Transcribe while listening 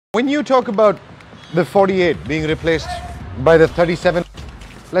When you talk about the 48 being replaced by the 37,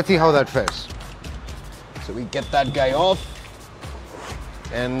 let's see how that fares. So we get that guy off,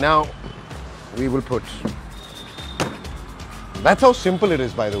 and now we will put. That's how simple it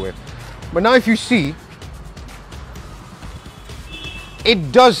is, by the way. But now if you see,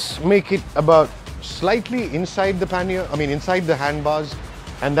 it does make it about slightly inside the pannier, inside the handbars,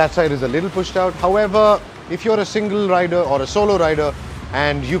 and that side is a little pushed out. However, if you're a single rider or a solo rider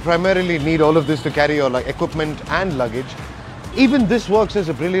and you primarily need all of this to carry your equipment and luggage, even this works as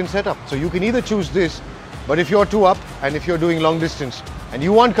a brilliant setup. So you can either choose this, but if you're two up and if you're doing long distance and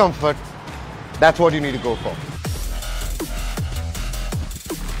you want comfort, that's what you need to go for.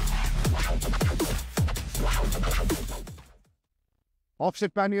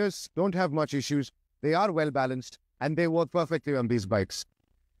 Offset panniers don't have much issues. They are well balanced and they work perfectly on these bikes.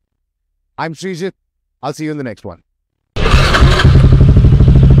 I'm Srijit. I'll see you in the next one.